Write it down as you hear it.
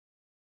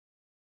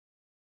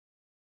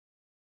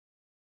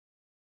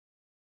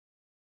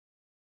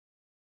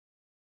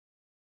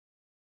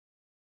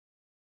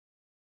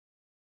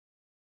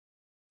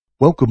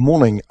Well, good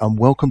morning and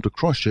welcome to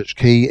Christchurch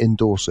Quay in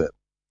Dorset.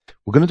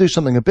 We're going to do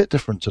something a bit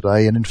different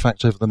today, and in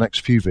fact over the next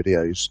few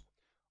videos.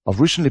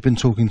 I've recently been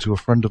talking to a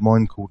friend of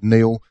mine called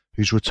Neil,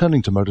 who's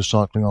returning to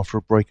motorcycling after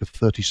a break of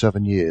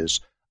 37 years,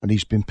 and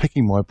he's been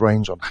picking my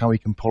brains on how he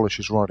can polish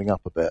his riding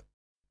up a bit.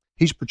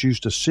 He's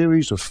produced a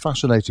series of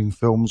fascinating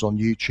films on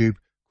YouTube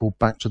called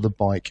Back to the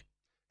Bike.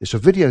 It's a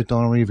video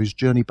diary of his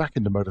journey back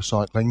into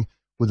motorcycling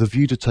with a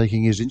view to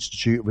taking his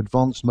Institute of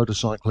Advanced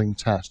Motorcycling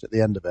test at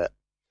the end of it.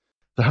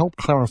 To help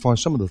clarify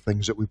some of the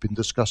things that we've been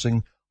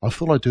discussing, I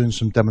thought I'd do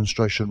some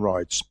demonstration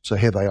rides, so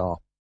here they are.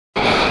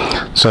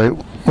 So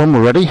when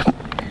we're ready,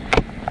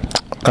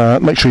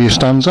 make sure your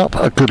stand's up,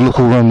 a good look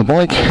all around the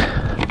bike.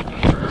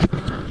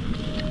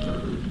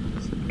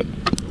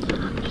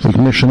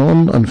 Ignition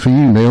on, and for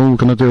you Neil, we're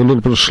going to do a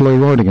little bit of slow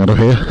riding out of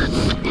here.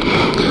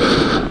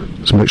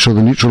 So make sure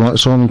the neutral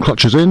light's on and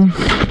clutch is in.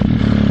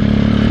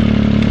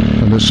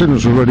 And as soon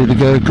as we're ready to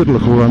go, good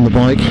look all around the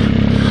bike.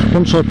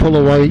 Once I pull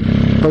away,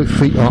 both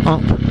feet are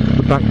up,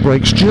 the back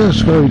brake's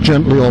just very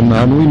gently on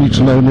now, and we need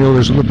to know, Neil,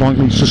 is that the bike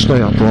needs to stay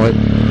upright.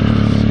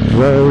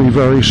 Very,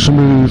 very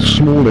smooth,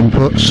 small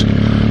inputs,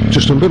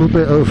 just a little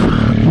bit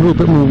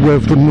more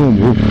rev than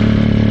normal,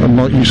 and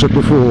like you said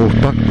before,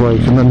 back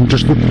brake, and then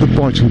just the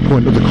biting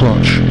point of the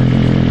clutch.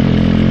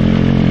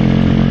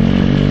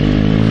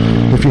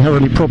 If you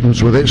have any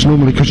problems with it, it's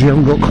normally because you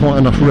haven't got quite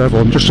enough rev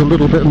on, just a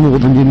little bit more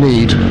than you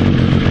need.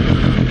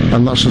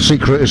 And that's the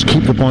secret, is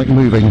keep the bike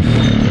moving.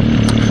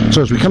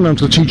 So as we come down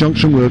to the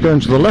T-junction, we're going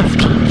to the left.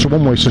 It's a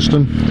one-way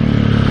system.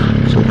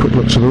 So a quick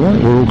look to the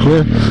right, we're all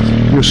clear.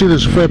 You'll see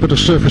there's a fair bit of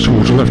surface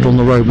water left on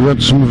the road. We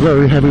had some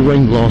very heavy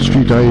rain the last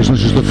few days, and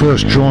this is the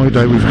first dry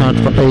day we've had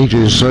for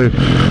ages, so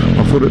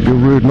I thought it'd be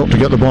rude not to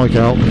get the bike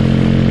out.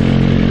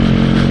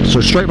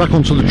 So straight back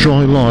onto the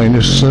dry line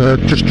is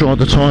just dry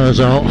the tyres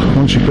out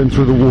once you've been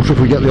through the water if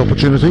we get the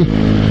opportunity.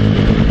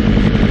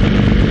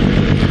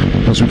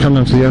 As we come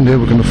down to the end here,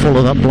 we're going to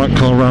follow that black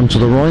car round to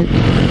the right.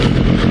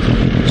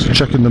 So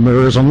checking the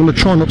mirrors. I'm going to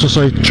try not to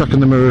say checking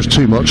the mirrors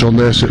too much on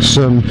this. It's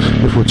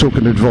if we're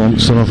talking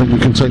advanced, then I think we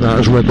can take that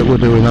as read that we're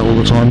doing that all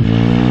the time.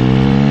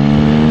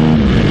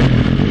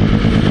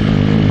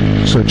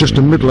 So just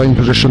a mid-lane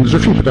position. There's a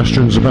few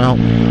pedestrians about.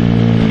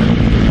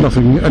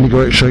 Nothing any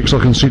great shakes I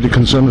can see to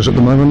concern us at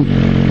the moment.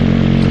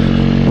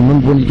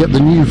 Remember, when you get the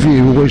new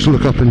view, always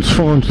look up as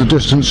far into the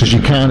distance as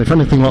you can. If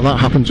anything like that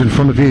happens in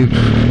front of you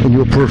in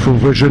your peripheral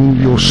vision,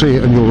 you'll see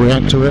it and you'll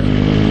react to it.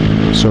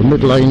 So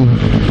mid-lane,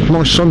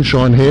 nice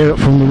sunshine here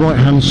from the right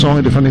hand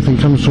side. If anything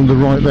comes from the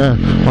right there,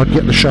 I'd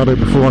get the shadow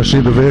before I see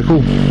the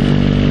vehicle.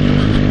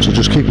 So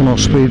just keeping our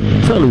speed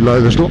fairly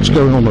low. There's lots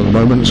going on at the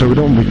moment, so we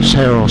don't want to be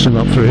tear-arsing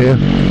up through here.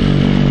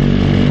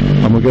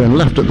 And we're going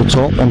left at the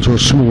top onto a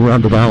small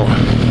roundabout.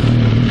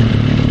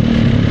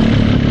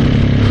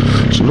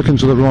 So looking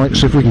to the right,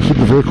 see if we can keep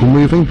the vehicle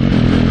moving.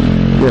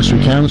 Yes, we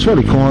can. It's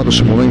fairly quiet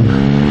this morning.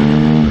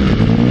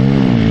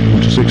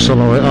 We'll just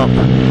accelerate up.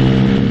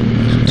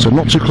 So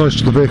not too close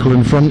to the vehicle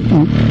in front.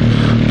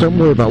 Don't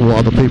worry about what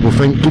other people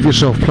think. Give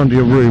yourself plenty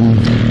of room,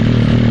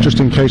 just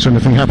in case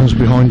anything happens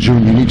behind you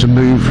and you need to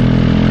move.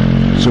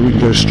 So we can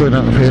go straight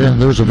out of here.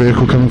 There is a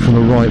vehicle coming from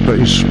the right, but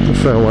he's a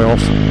fair way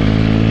off.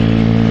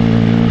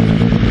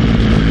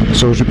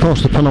 So as we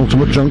pass the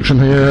penultimate junction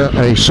here,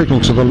 a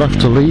signal to the left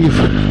to leave.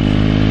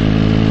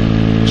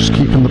 Just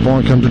keeping the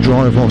bike under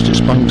drive whilst it's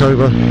banked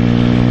over.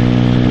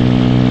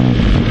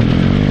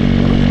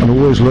 And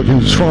always looking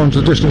as far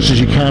into the distance as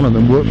you can and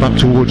then work back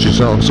towards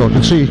yourself. So I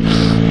can see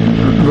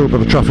a little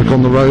bit of traffic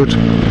on the road.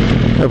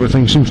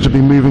 Everything seems to be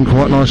moving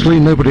quite nicely.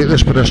 Nobody at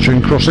this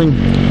pedestrian crossing.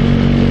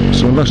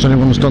 So unless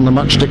anyone's done the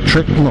matchstick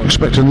trick, I'm not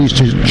expecting these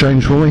to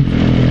change for me.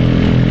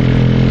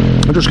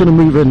 I'm just going to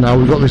move in now.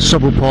 We've got these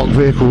several parked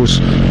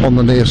vehicles on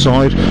the near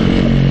side.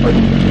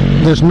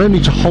 There's no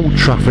need to hold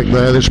traffic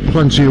there. There's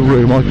plenty of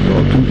room. I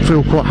can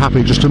feel quite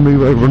happy just to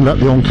move over and let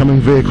the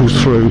oncoming vehicles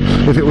through.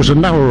 If it was a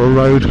narrower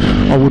road,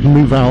 I would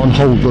move out and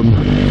hold them.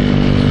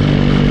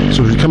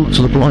 So as we come up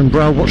to the blind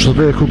brow, watch the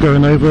vehicle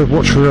going over,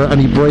 watch for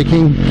any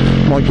braking.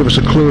 Might give us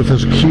a clue if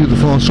there's a queue the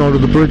far side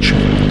of the bridge.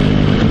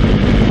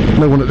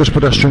 No one at this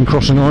pedestrian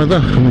crossing either.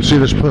 And we see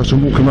this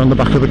person walking around the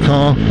back of the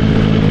car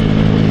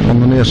on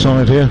the near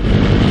side here.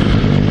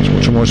 Just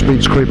watching my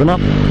speeds creeping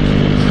up.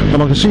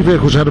 And I can see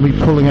vehicles ahead of me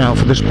pulling out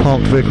for this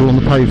parked vehicle on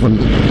the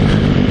pavement.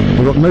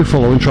 We've got no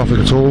following traffic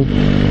at all.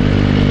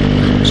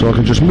 So I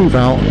can just move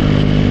out.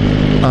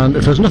 And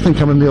if there's nothing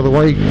coming the other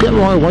way, get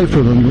right away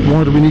from them.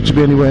 Why do we need to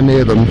be anywhere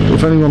near them?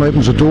 If anyone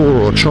opens a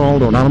door or a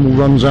child or an animal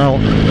runs out,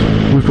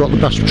 we've got the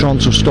best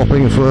chance of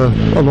stopping if we're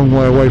a long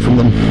way away from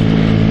them.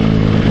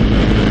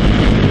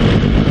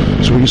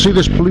 So we can see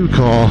this blue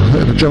car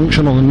at the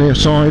junction on the near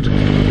side.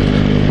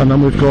 And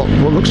then we've got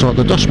what looks like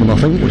the dustman, I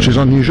think, which is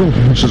unusual.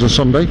 This is a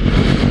Sunday.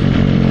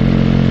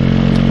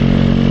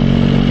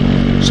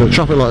 So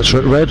traffic lights are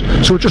at red.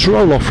 So we'll just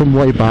roll off from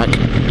way back.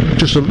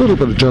 Just a little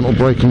bit of gentle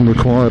braking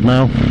required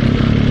now.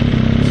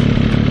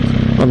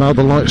 Allow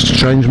the lights to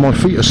change. My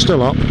feet are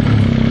still up.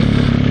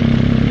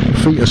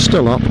 Feet are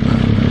still up.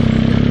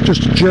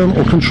 Just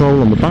gentle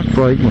control on the back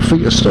brake. My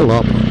feet are still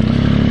up.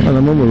 and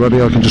then when we're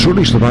ready I can just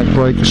release the back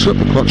brake, slip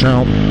the clutch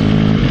out.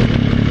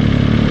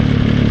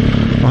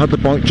 I had the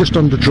bike just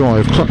under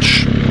drive,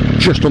 clutch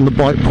just on the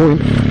bike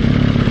point,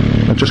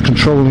 and just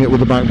controlling it with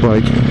the back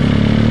brake.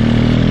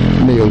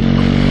 Kneel.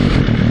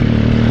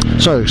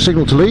 So,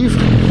 signal to leave.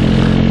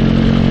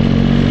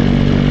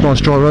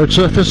 Nice dry road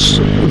surface.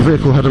 The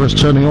vehicle ahead of us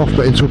turning off,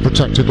 but into a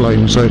protected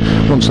lane, so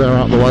once they're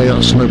out of the way,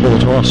 that's no bother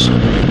to us.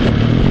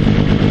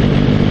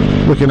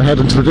 Looking ahead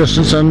into the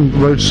distance, and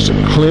road's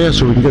clear,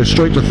 so we can go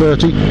straight to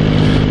 30.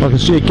 I can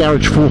see a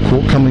garage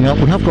forecourt coming up.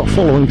 We have got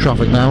following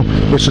traffic now.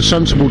 It's a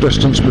sensible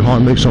distance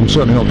behind me, so I'm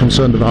certainly not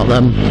concerned about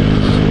them.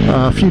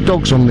 A few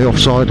dogs on the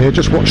offside here,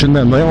 just watching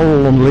them. They are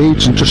all on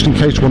leads, and just in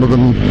case one of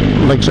them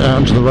legs it out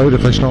into the road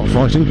if they start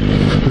fighting.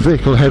 The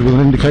vehicle ahead with an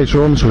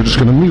indicator on, so we're just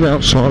going to move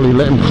out slightly,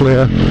 let him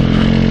clear,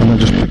 and then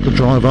just pick the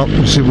drive up.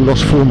 You see we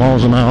lost 4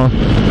 miles an hour.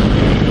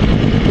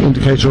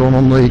 Indicator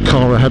on the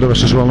car ahead of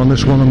us as well on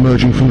this one,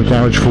 emerging from the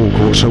garage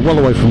forecourt, so well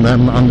away from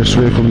them and this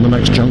vehicle in the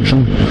next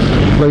junction.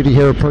 Lady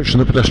here approaching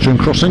the pedestrian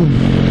crossing.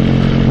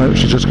 No,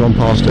 she's just gone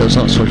past it,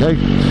 so that's okay.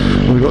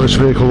 And we've got this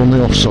vehicle on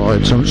the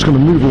offside, so I'm just going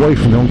to move away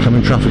from the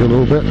oncoming traffic a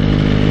little bit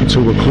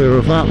until we're clear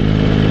of that,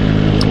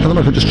 and then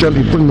I can just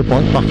gently bring the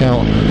bike back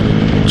out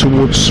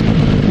towards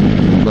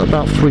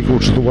about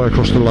 3/4 of the way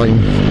across the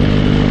lane,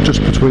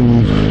 just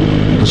between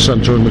the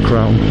centre and the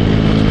crown.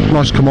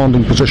 Nice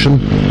commanding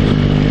position.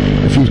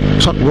 If you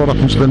tuck right up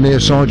into the near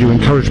side, you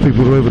encourage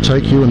people to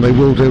overtake you, and they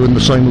will do in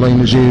the same lane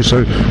as you,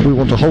 so we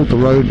want to hold the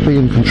road, be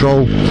in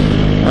control.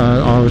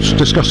 I was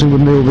discussing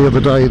with Neil the other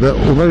day that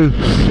although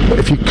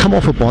if you come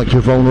off a bike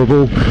you're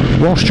vulnerable,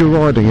 whilst you're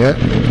riding it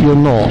you're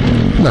not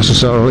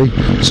necessarily,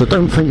 so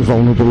don't think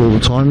vulnerable all the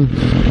time.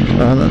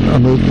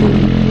 And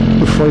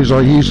the phrase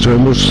I used to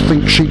him was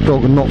think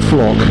sheepdog and not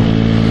flock.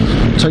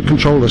 Take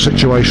control of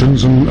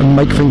situations and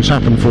make things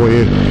happen for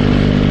you.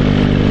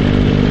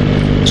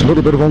 It's a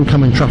little bit of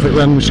oncoming traffic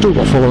then. We've still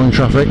got following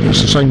traffic.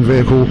 It's the same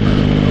vehicle,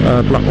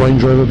 black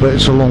Range Rover, but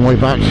it's a long way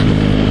back.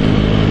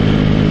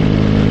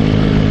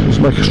 Let's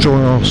make sure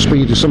our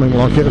speed is something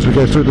like it as we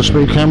go through the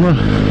speed camera.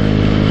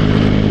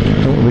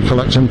 Don't want to be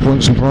collecting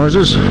points and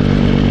prizes.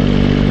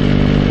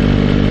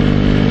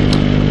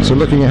 So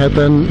looking ahead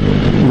then,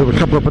 we've got a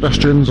couple of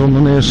pedestrians on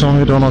the near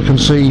side, and I can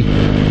see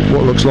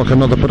what looks like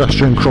another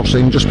pedestrian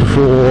crossing just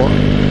before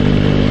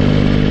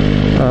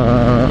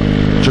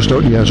just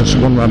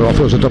one roundabout. I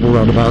thought it was a double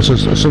roundabout, so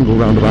it's a single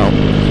roundabout.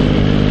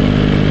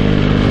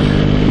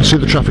 You see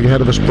the traffic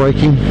ahead of us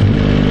braking.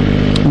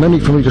 No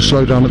need for me to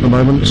slow down at the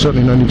moment,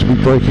 certainly no need to be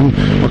braking.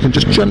 I can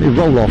just gently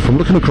roll off. I'm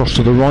looking across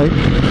to the right.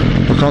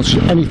 I can't see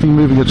anything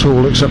moving at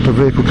all except a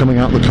vehicle coming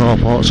out of the car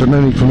park, so no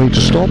need for me to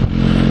stop.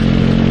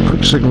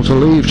 Quick signal to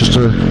leave just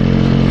to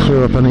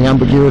clear up any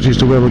ambiguities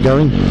to where we're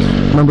going.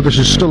 Remember, this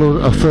is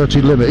still a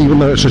 30 limit, even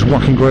though it's this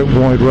whacking great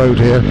wide road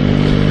here.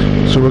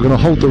 So we're going to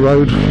hold the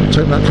road,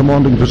 take that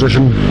commanding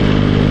position,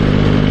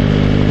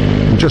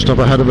 and just up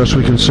ahead of us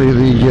we can see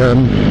the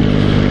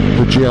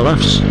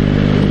GLFs.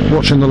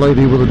 Watching the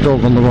lady with a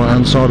dog on the right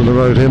hand side of the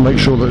road here, make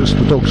sure that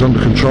the dog's under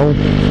control,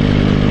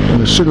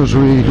 and as soon as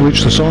we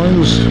reach the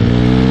signs,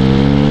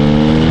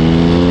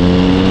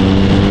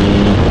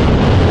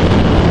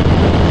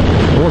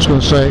 I was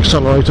going to say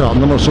accelerate up,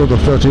 and then I saw the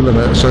 30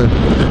 limit, so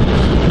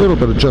a little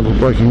bit of gentle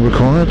braking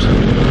required.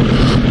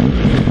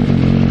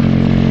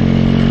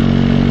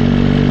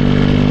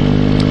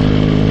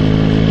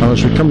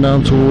 As we come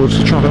down towards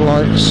the traffic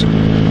lights,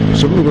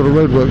 so a little bit of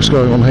roadworks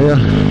going on here.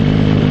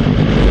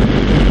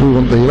 We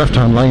want the left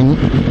hand lane,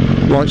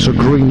 lights are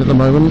green at the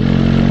moment.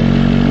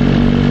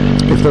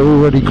 If they're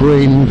already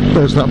green,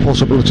 there's that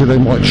possibility they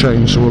might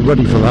change, so we're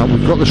ready for that.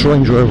 We've got this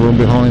Range Rover on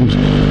behind,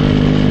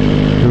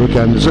 who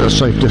again is at a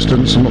safe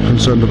distance. I'm not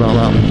concerned about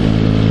that.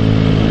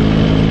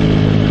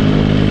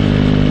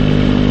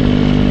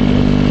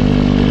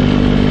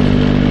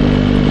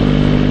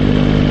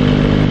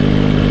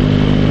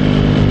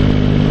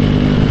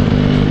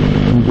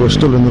 We're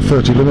still in the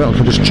 30 limit. I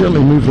can just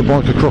gently move the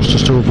bike across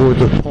just to avoid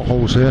the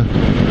potholes here.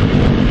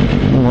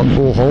 More like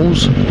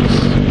boreholes.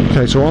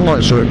 Okay, so our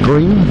lights are at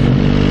green,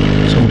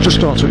 so I'll just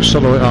start to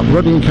accelerate up,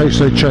 ready in case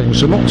they change,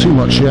 so not too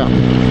much yet.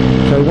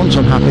 Okay, once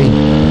I'm happy,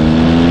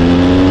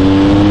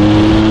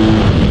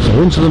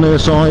 so into the near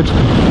side,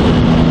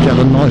 get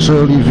a nice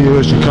early view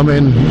as you come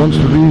in. Once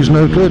the view's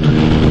no good,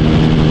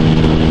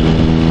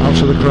 out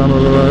to the crown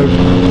of the road.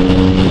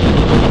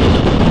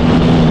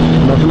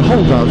 I can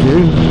hold that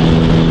view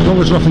as long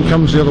as nothing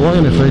comes the other way,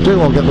 and if they do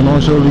I'll get the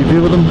nice early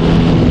view of them.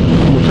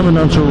 And we're coming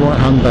down to a right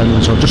hand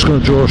bend, so I'm just going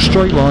to draw a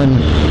straight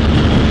line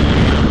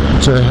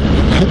to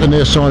hit the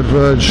near side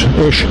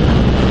verge-ish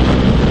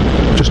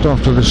just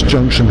after this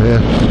junction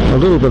here. A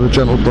little bit of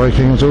gentle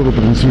braking, I was a little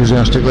bit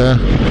enthusiastic there,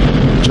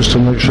 just to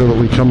make sure that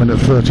we come in at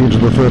 30 into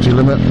the 30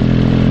 limit.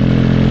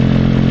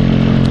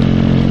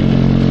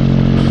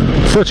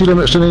 30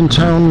 limits in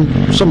town,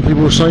 some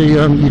people say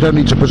you don't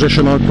need to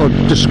position. I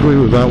disagree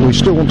with that. We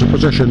still want to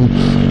position.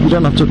 You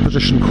don't have to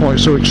position quite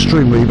so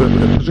extremely, but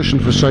position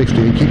for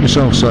safety and keep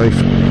yourself safe.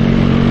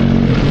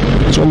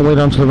 So on the way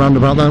down to the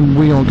roundabout then,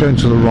 we are going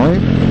to the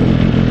right.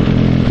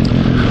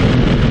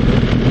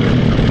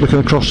 looking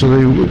across to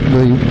the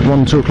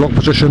 1-2 o'clock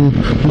position,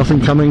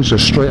 nothing coming, so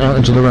straight out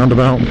into the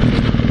roundabout.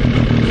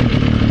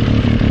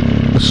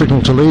 The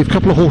signal to leave. A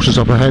couple of horses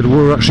up ahead.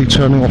 We're actually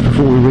turning off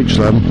before we reach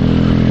them,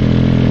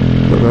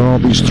 but there are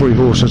these 3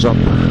 horses up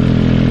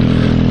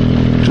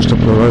just up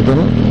the road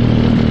there.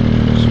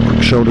 Just a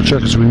quick shoulder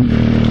check as we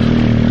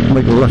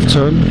make the left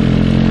turn.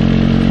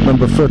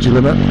 Remember, 30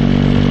 limit.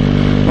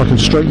 I can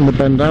straighten the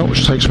bend out,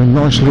 which takes me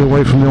nicely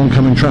away from the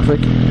oncoming traffic.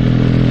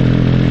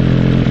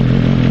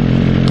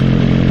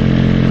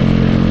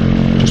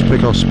 Just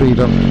pick our speed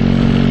up.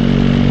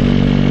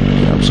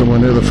 Get up somewhere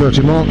near the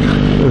 30 mark.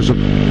 There's a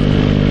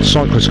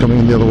cyclist coming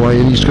in the other way,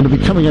 and he's going to be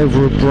coming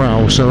over a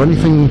brow, so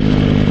anything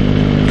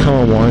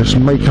car-wise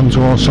may come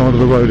to our side of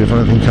the road if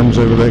anything comes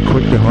over there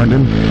quick behind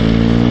him.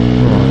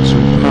 Right, so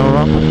power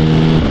up.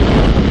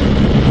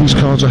 These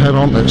cars ahead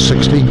aren't at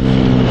 60.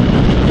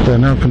 They're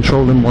now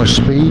controlling my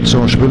speed,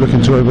 so I should be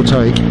looking to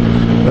overtake.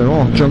 There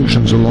are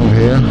junctions along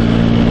here.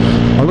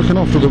 I'm looking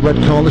after the red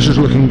car. This is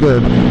looking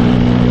good.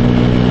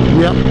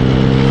 Yep.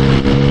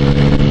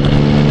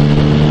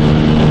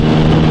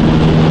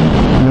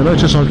 You'll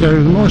notice I go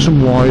nice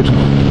and wide.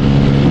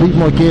 Leave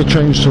my gear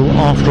change till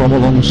after I'm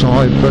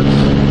alongside, but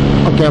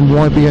again,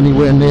 why be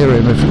anywhere near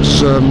him if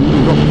it's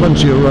we've got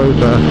plenty of road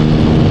there.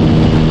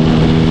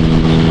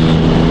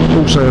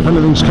 Also, if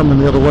anything's coming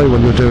the other way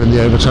when you're doing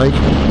the overtake,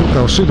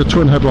 they'll see the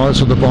twin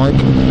headlights of the bike,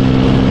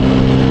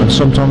 and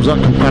sometimes that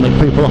can panic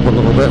people up a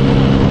little bit.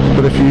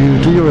 But if you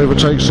do your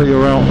overtake so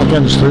you're out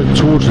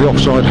towards the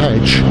offside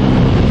hedge,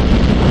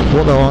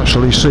 what they'll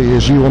actually see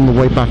is you on the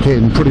way back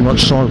in, pretty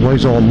much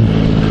sideways on,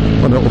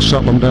 and it'll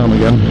set them down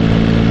again.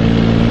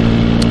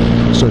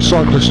 So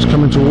cyclists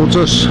coming towards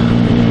us.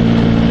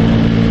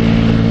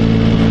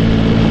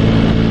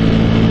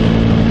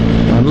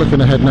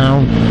 Looking ahead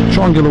now,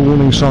 triangular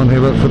warning sign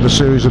here for the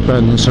series of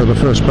bends. So the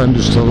first bend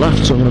is to the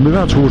left, so I'm going to move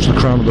out towards the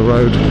crown of the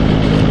road.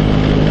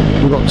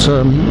 We've got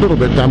a little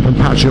bit damp and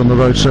patchy on the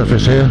road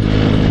surface here.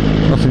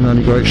 Nothing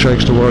any great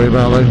shakes to worry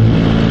about though.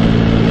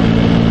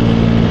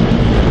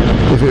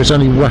 If it was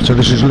any wetter,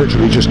 this is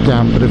literally just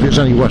damp, but if it's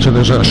any wetter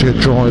there's actually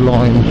a dry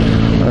line.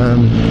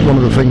 One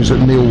of the things that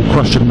Neil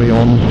questioned me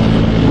on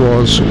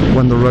was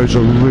when the roads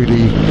are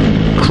really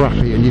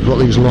crappy and you've got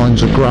these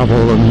lines of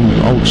gravel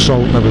and old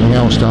salt and everything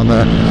else down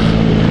there,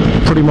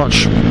 pretty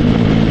much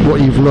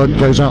what you've learnt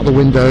goes out the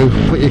window.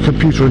 Put your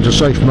computer into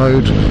safe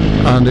mode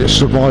and it's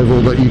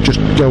survival that you just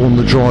go on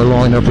the dry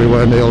line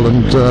everywhere, Neil,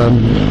 and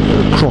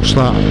cross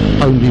that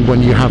only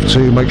when you have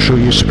to. Make sure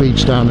your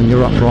speed's down and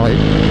you're upright.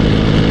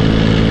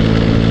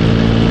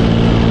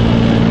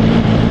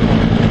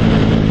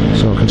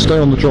 So I can stay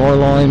on the dry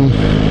line.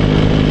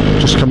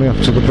 Just coming up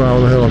to the brow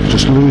of the hill, I can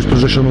just lose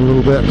position a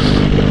little bit.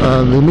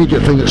 The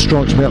immediate thing that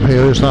strikes me up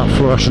here is that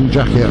fluorescent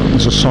jacket.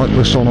 There's a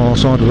cyclist on our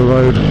side of the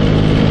road.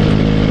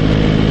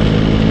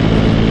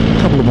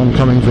 A couple of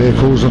oncoming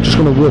vehicles. I'm just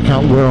going to work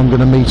out where I'm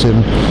going to meet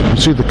him. You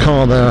see the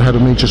car there ahead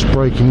of me just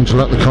braking to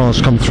let the cars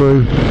come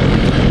through.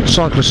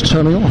 Cyclist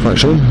turning off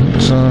actually.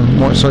 It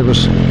might save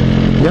us,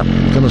 yep,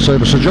 going to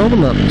save us a job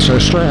on that. So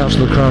straight out to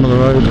the crown of the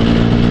road.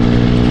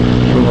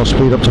 Bring our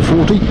speed up to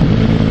 40.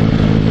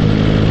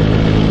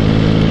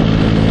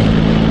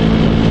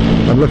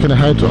 I'm looking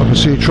ahead, I can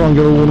see a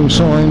triangular warning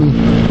sign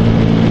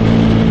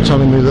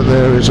telling me that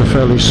there is a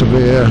fairly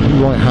severe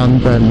right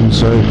hand bend,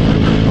 so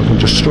I can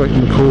just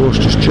straighten the course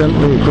just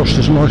gently across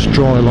this nice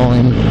dry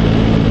line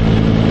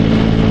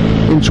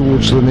in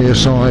towards the near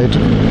side.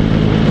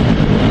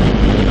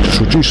 Just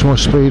reduce my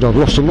speed. I've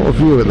lost a lot of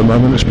view at the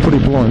moment, it's pretty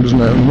blind, isn't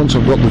it? And once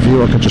I've got the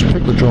view I can just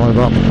pick the drive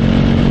up,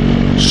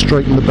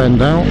 straighten the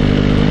bend out.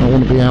 I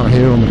want to be out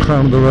here on the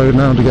crown of the road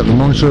now to get the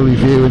nice early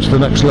view into the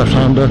next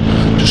left-hander.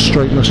 Just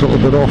straighten this little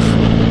bit off,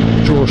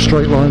 draw a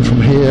straight line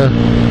from here,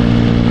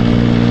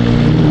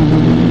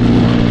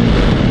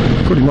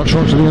 pretty much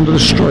right to the end of the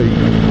straight.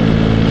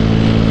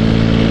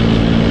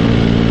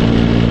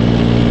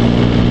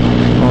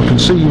 I can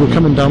see we're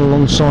coming down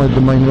alongside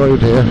the main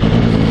road here.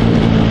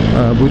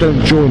 We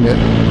don't join it.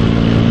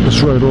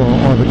 This road will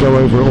either go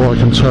over it or I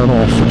can turn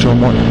off, which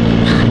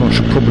I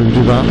should probably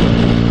do that.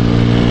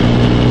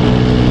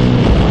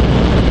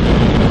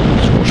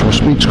 Watch my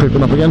speed's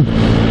creeping up again.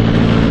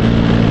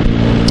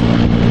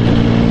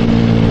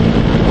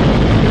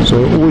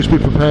 So always be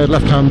prepared,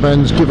 left hand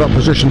bends, give up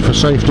position for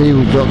safety.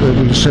 We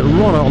can sit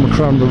right out on the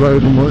crown of the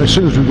road, and as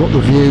soon as we've got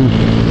the view,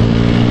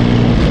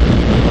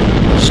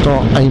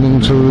 start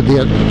aiming to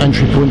the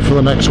entry point for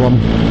the next one.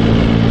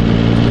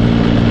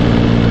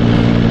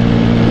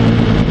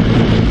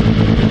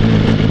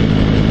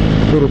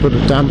 A little bit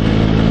of damp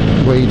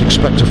where you'd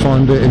expect to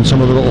find it in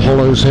some of the little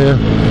hollows here.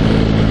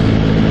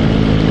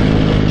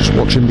 Just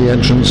watching the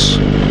entrance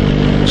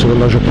to the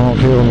leisure park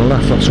here on the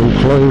left, that's all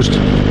closed.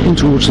 In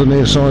towards the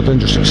near side, then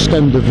just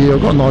extend the view.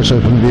 I've got a nice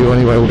open view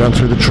anyway, all down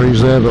through the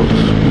trees there, but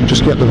you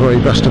just get the very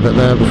best of it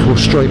there before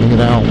straightening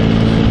it out,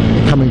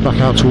 coming back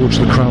out towards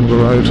the crown of the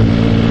road.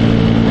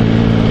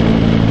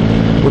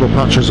 little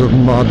patches of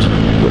mud,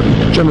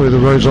 but generally the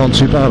roads aren't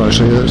too bad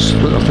actually. I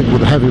think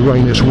with the heavy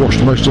rain it's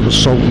washed most of the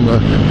salt and the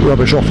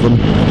rubbish off them.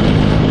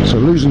 So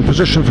losing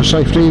position for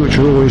safety, which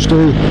we always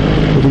do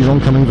with these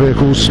oncoming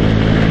vehicles.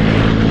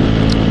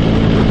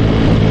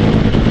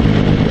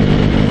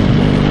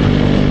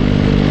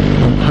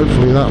 And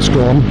hopefully that's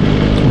gone.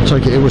 I'll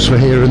take it was for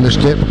here in this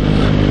dip.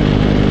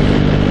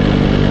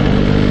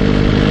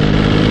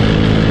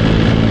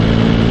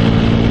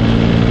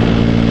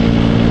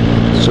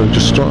 So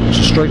just start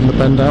to straighten the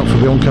bend out for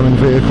the oncoming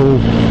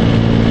vehicle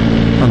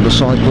and the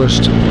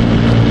cyclist.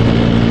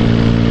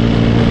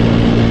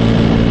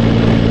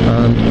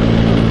 And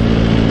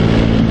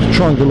the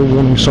triangular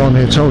warning sign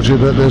here tells you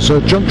that there's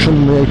a junction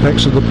in the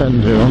apex of the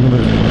bend here. I'm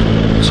going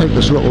to take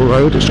this little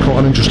road, it's quite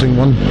an interesting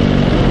one.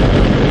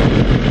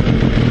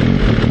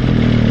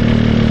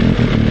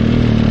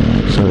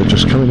 So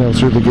just coming down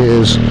through the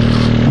gears.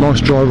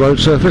 Nice dry road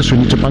surface, we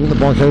need to bank the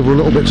bike over a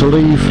little bit to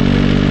leave.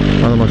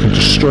 And then I can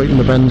just straighten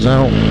the bends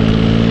out,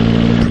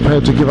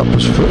 prepared to give up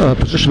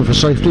position for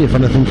safety if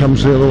anything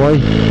comes the other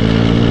way.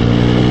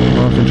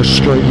 I can just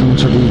straighten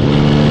to the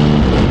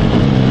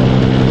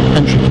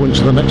entry point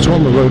to the next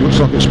one. The road looks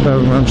like it's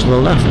bearing around to the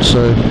left,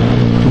 so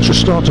let's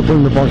just start to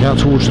bring the bike out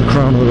towards the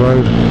crown of the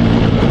road.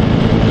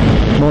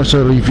 Nice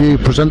early view,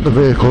 present the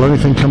vehicle,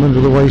 anything coming to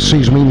the way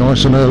sees me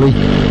nice and early.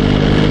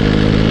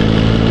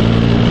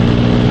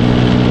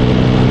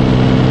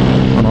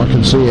 And I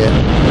can see it.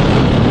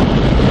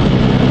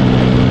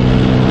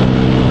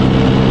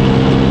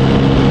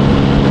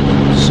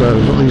 So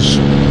we've got these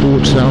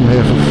boards down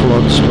here for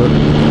floods, but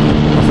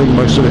I think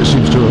most of it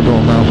seems to have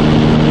gone now.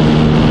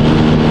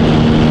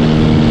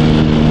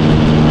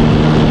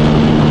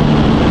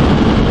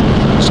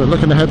 So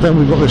looking ahead then,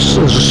 we've got there's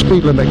a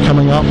speed limit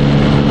coming up.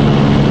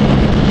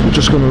 We're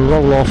just going to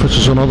roll off. This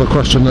is another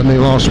question that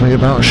Neil asked me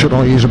about, should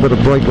I use a bit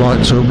of brake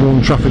light to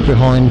warn traffic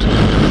behind.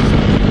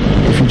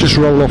 If you just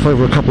roll off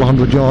over a couple of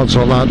 100 yards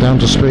like that down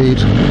to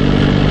speed,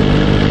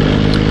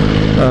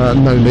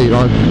 no need,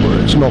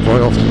 it's not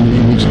very often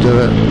you need to do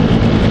it.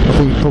 I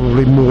think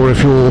probably more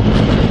if you're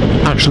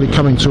actually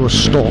coming to a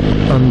stop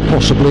and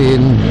possibly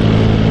in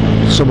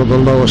some of the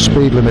lower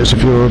speed limits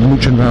if you're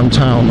mooching around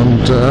town,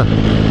 and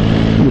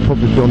you'll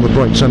probably be on the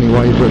brakes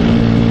anyway. But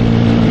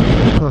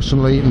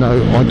personally,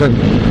 no, I don't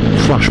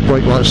flash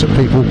brake lights at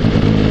people.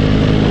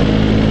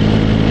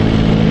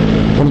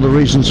 One of the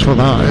reasons for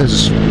that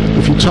is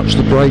if you touch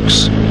the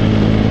brakes,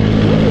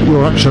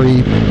 you're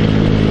actually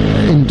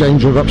in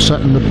danger of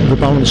upsetting the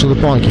balance of the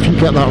bike. If you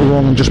get that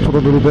wrong and just put a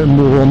little bit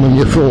more on than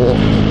you thought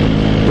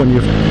when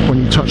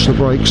you touch the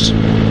brakes,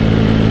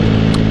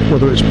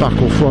 whether it's back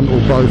or front or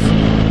both,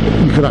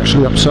 you could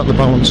actually upset the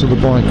balance of the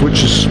bike,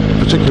 which is,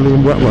 particularly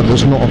in wet weather,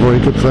 is not a very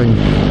good thing.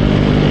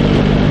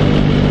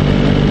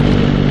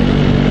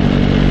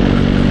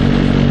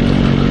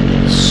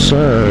 So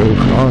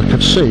I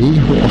could see,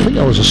 well, I think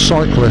there was a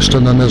cyclist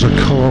and then there's a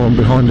car on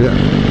behind it.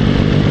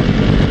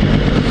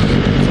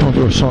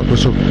 Either a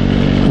cyclist or,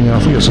 yeah, I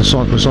think it's a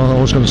cyclist. I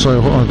was going to say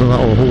either that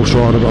or a horse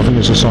rider, but I think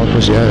it's a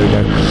cyclist. Yeah, there we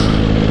go.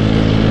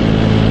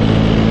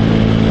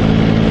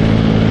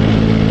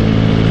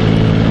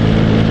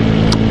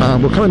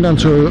 We're coming down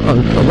to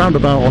a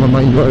roundabout on a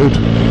main road.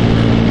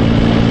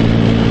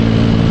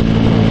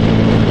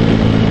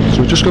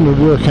 So we're just going to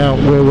work out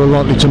where we're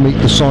likely to meet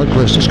the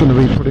cyclist. It's going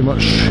to be pretty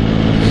much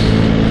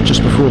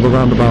just before the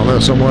roundabout there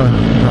somewhere,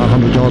 about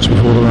 100 yards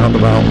before the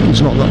roundabout.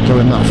 He's not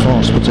going that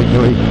fast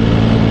particularly.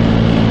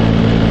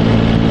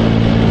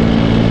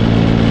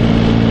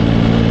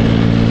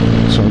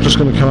 So I'm just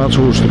going to come out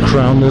towards the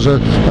crown. There's a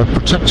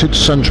protected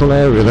central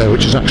area there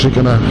which is actually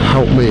going to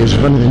help me, as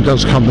if anything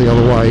does come the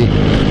other way,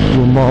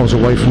 we're miles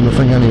away from the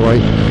thing anyway.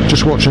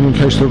 Just watching in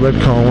case the red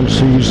car wants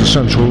to use the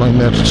central lane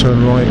there to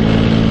turn right.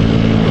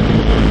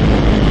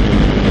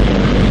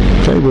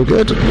 Okay, we're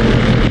good.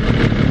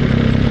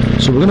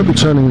 So we're going to be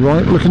turning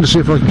right, looking to see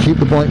if I can keep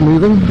the bike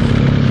moving.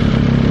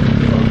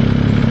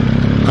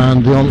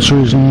 And the answer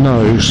is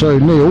no. So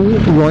Neil,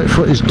 right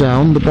foot is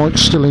down, the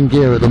bike's still in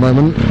gear at the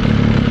moment.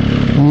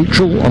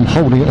 Neutral, I'm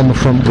holding it on the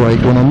front brake.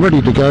 When I'm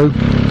ready to go,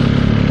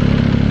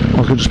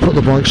 I can just put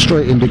the bike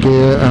straight into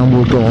gear and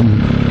we're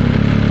gone.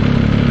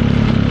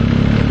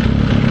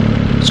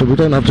 So we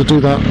don't have to do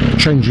that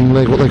changing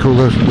leg, what they call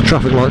the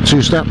traffic light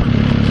two-step.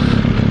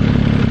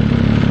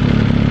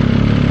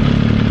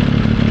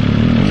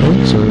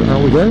 Okay, so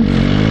out we go.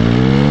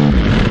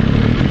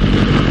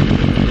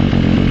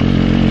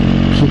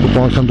 Keep the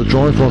bike under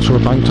drive whilst we're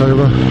banked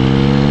over.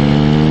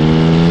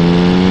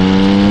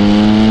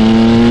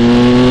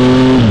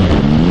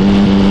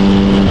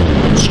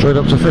 Straight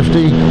up to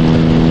 50,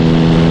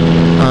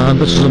 and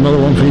this is another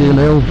one for you,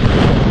 Neil.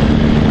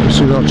 You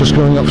see that just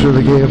going up through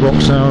the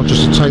gearbox now,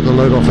 just to take the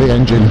load off the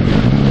engine.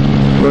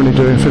 We're only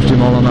doing 50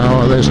 mile an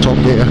hour, there's top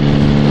gear.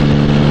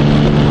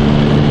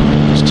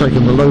 It's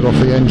taking the load off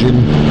the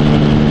engine.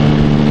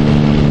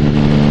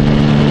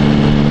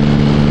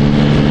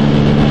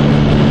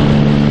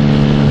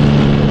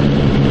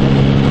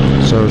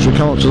 So as we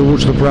come up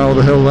towards the brow of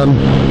the hill then,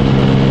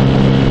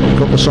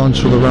 got the signs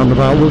for the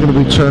roundabout. We're going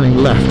to be turning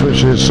left,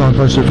 which is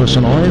signposted for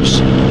St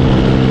Ives.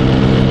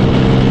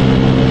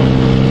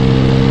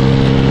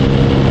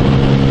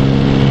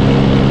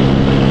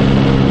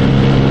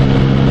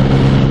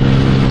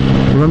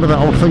 Remember that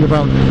old thing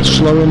about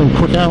slow in and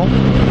quick out?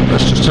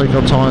 Let's just take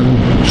our time,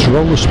 just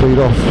roll the speed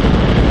off.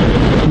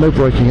 No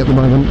braking at the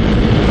moment.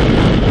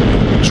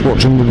 Just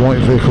watching the white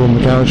vehicle on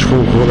the garage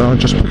forecourt there.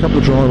 Just pick up the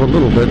drive a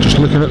little bit, just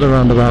looking at the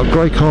roundabout.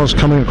 Grey cars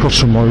coming across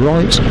from my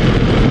right.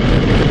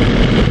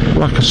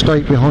 Black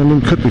estate behind him,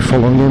 could be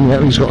following him.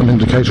 Yeah, he's got an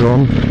indicator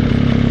on.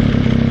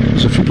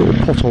 There's a few little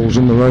potholes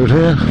in the road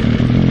here.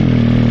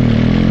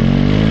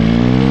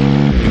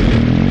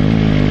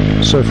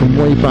 So from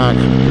way back,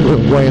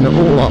 we're weighing it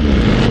all up,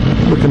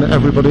 looking at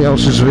everybody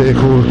else's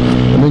vehicle,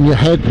 and in your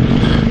head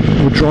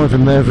we're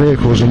driving their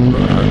vehicles and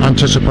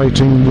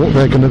anticipating what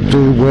they're going to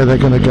do, where they're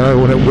going to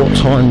go, and at what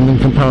time in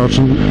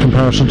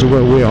comparison to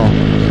where we are.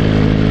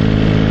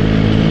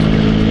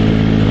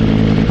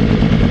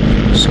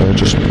 So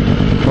just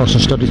nice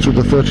and steady through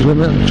the 30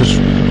 limit, just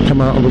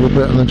come out a little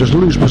bit and then just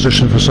lose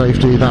position for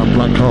safety. That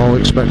black car,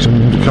 expecting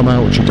him to come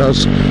out, which he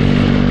does.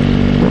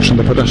 Watching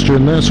the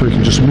pedestrian there, so we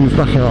can just move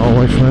back out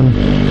away from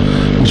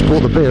him. He's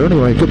bought the beer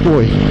anyway, good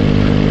boy.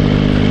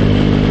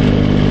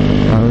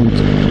 And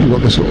we've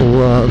got this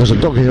little, there's a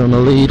dog here on the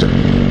lead,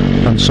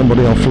 and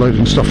somebody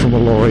offloading stuff from a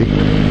lorry.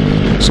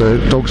 So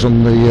dog's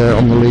on the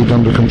lead,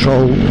 under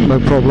control, no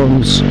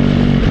problems.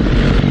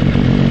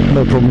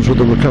 No problems with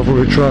the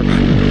recovery truck.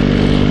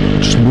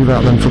 Just move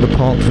out then for the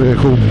parked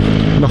vehicle.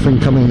 Nothing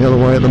coming the other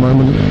way at the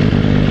moment.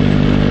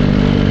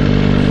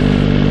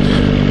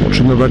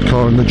 Watching the red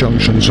car in the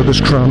junction, so this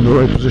crown the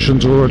road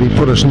position's already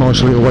put us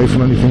nicely away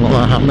from anything like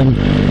that happening.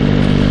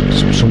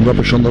 Some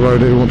rubbish on the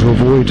road here we want to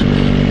avoid,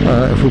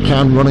 if we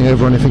can, running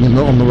over anything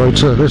on the road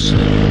surface.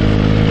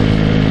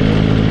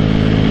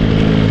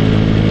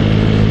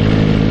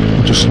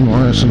 Just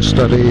nice and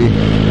steady.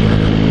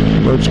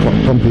 The road's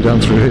quite bumpy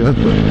down through here,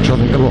 but I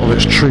think a lot of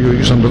it's tree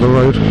roots under the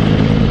road.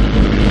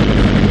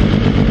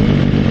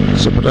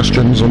 So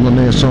pedestrians on the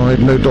near side,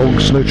 no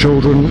dogs, no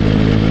children.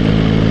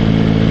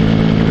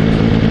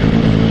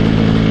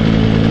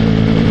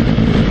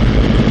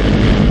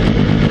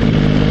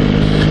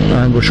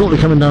 And we're shortly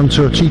coming down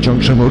to a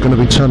T-junction. We're going to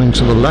be turning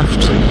to the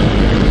left.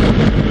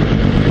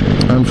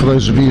 And for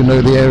those of you who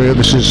know the area,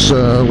 this is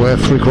where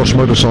Three Cross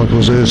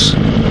Motorcycles is.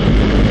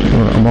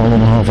 We're a mile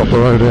and a half up the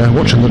road here,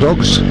 watching the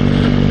dogs.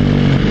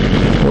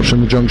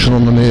 Watching the junction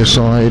on the near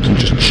side, and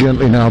just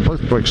gently now,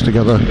 both brakes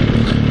together,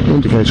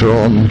 indicator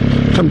on,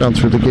 come down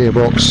through the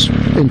gearbox,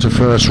 into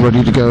first,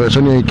 ready to go. It's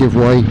only a give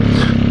way.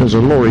 There's a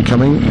lorry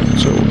coming,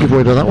 so we'll give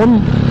way to that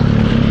one.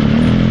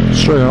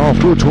 Straight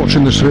afterwards,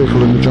 watching this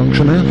vehicle in the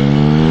junction here.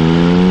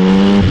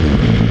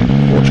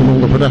 Watching all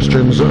the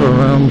pedestrians that are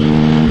around.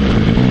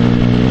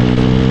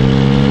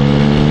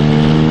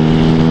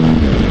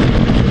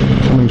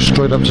 Coming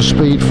straight up to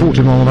speed,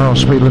 40 mile an hour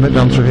speed limit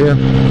down through here.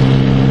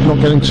 Not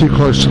getting too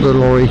close to the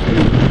lorry.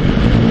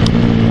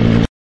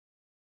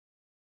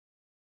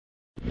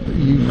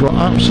 You've got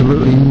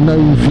absolutely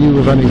no view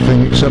of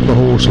anything except the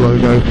horse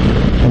logo,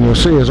 and you'll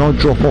see as I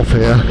drop off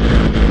here,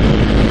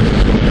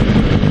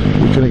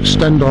 we can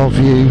extend our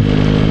view.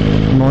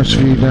 Nice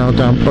view now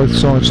down both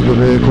sides of the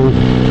vehicle.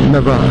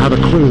 Never had a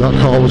clue that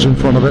car was in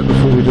front of it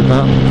before we did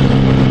that.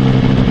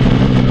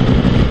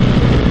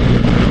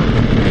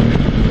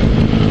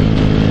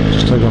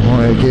 Take a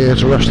higher gear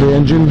to rush the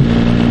engine.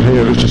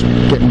 Here it's just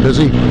getting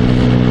busy.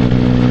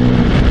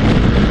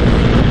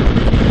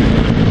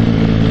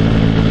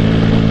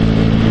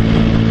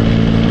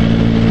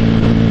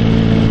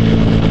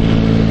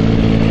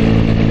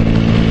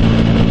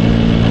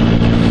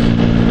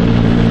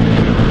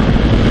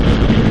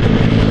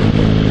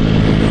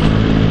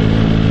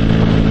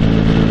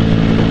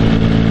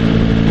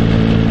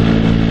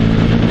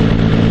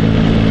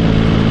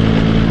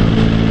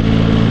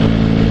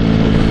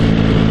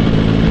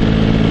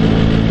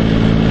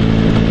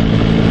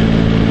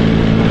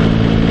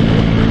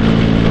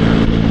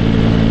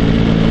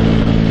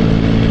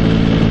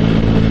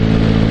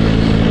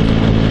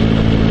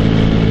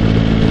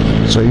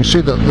 So you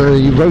see that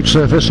the road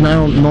surface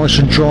now nice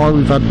and dry.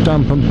 We've had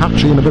damp and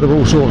patchy and a bit of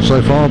all sorts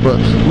so far, but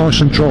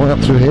nice and dry up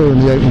through here in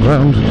the open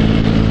ground.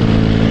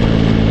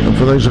 And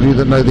for those of you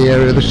that know the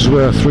area, this is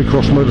where Three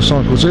Cross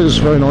Motorcycles is.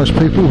 Very nice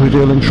people who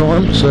deal in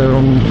Triumphs. They're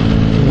on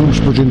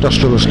Woolsbridge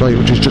Industrial Estate,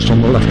 which is just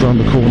on the left round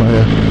the corner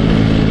here.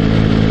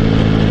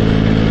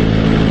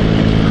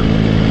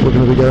 We're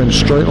going to be going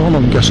straight on.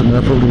 I'm guessing they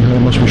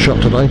must be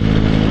shut today.